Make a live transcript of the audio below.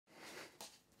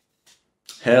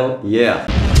Hell yeah!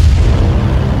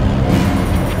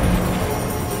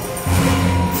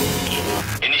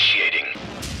 Initiating.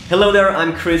 Hello there,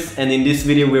 I'm Chris, and in this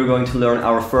video we're going to learn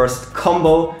our first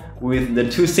combo with the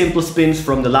 2 simple spins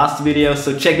from the last video,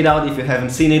 so check it out if you haven't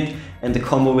seen it, and the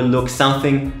combo will look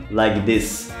something like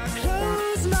this.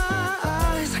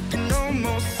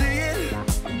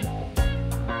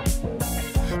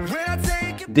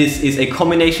 This is a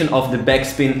combination of the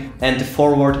backspin and the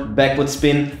forward backward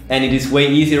spin, and it is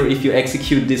way easier if you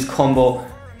execute this combo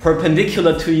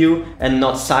perpendicular to you and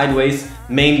not sideways,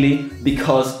 mainly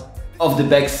because of the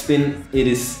backspin. It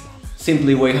is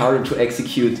simply way harder to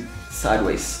execute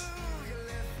sideways.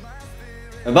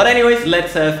 But anyways,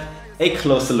 let's have a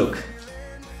closer look.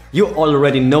 You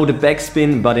already know the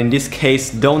backspin, but in this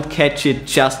case don't catch it,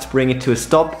 just bring it to a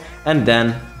stop and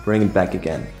then bring it back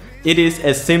again. It is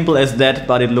as simple as that,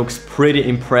 but it looks pretty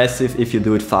impressive if you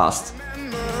do it fast.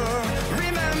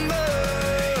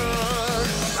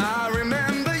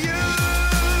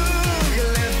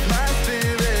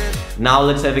 Now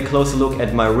let's have a closer look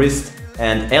at my wrist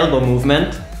and elbow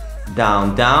movement.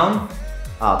 Down, down,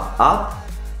 up, up,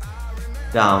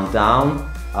 down,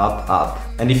 down, up, up.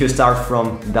 And if you start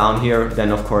from down here,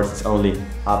 then of course it's only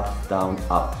up, down,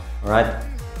 up. Alright?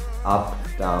 Up,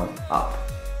 down, up.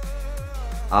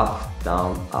 Up,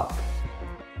 down, up.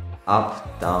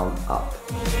 Up, down, up.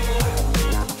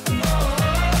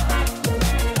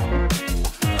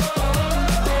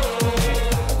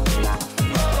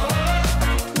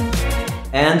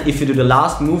 And if you do the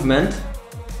last movement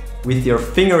with your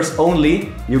fingers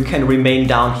only, you can remain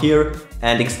down here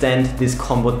and extend this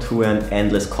combo to an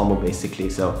endless combo basically.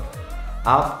 So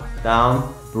up,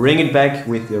 down, bring it back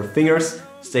with your fingers,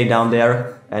 stay down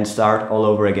there and start all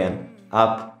over again.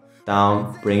 Up,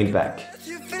 down, bring it back.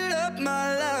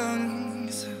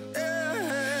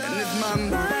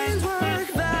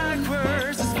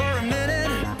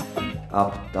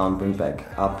 Up, down, bring back.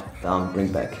 Up, down,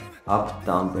 bring back. Up,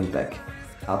 down, bring back.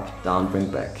 Up, down, bring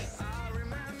back.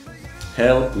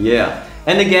 Hell yeah!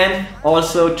 And again,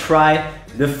 also try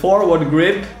the forward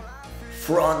grip,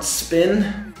 front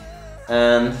spin,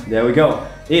 and there we go.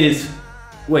 It is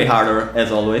way harder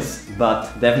as always,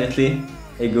 but definitely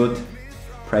a good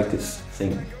practice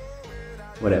thing.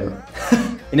 Whatever.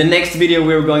 In the next video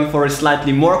we're going for a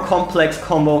slightly more complex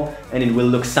combo, and it will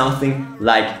look something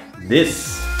like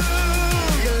this.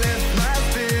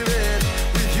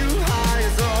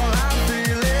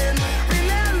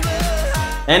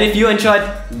 And if you enjoyed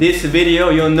this video,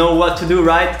 you know what to do,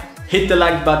 right? Hit the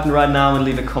like button right now and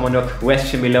leave a comment or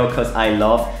question below, because I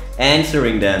love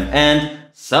answering them. And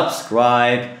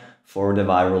subscribe for the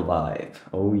viral vibe.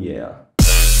 Oh yeah.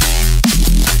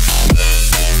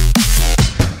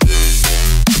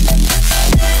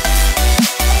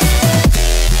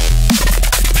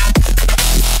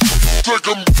 Take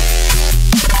 'em.